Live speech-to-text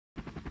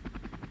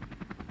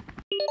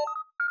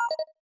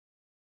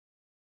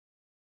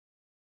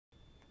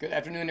Good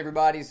afternoon,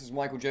 everybody. This is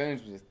Michael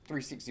Jones with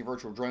 360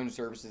 Virtual Drone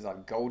Services out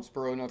of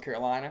Goldsboro, North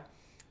Carolina.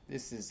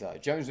 This is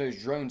Jones Knows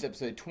Drones,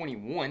 episode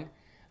 21.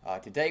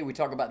 Today we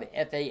talk about the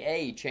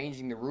FAA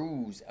changing the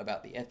rules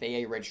about the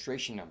FAA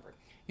registration number.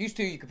 Used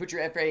to, you could put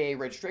your FAA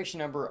registration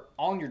number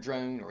on your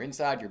drone or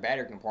inside your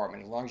battery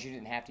compartment as long as you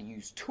didn't have to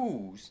use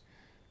tools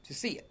to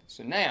see it.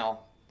 So now,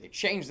 they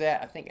changed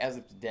that, I think as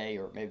of today,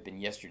 or it may have been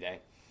yesterday,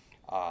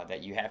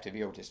 that you have to be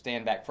able to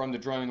stand back from the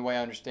drone the way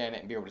I understand it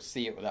and be able to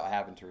see it without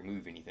having to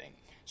remove anything.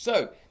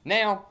 So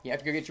now you have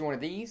to go get you one of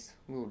these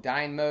little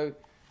Dynamo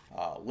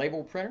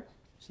label printer,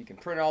 so you can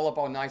print it all up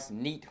all nice and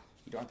neat.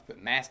 You don't have to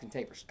put masking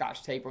tape or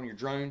scotch tape on your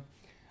drone,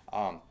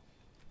 and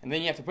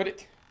then you have to put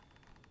it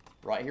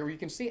right here where you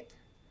can see it.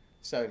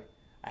 So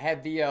I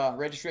have the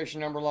registration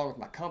number along with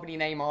my company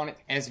name on it,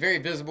 and it's very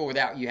visible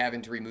without you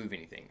having to remove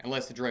anything,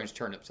 unless the drone's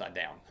turned upside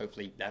down.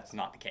 Hopefully that's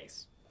not the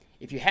case.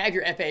 If you have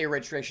your FAA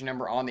registration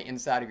number on the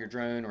inside of your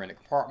drone or in the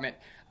compartment,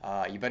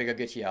 you better go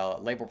get you a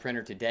label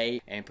printer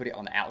today and put it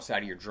on the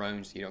outside of your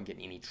drone so you don't get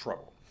in any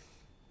trouble.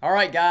 All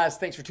right, guys,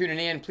 thanks for tuning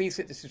in. Please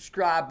hit the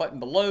subscribe button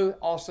below.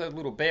 Also, the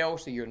little bell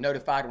so you're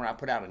notified when I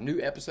put out a new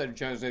episode of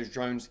Jones Knows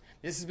Drones.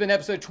 This has been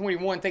episode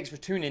 21. Thanks for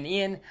tuning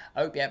in.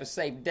 I hope you have a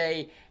safe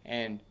day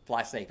and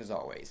fly safe as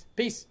always.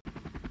 Peace.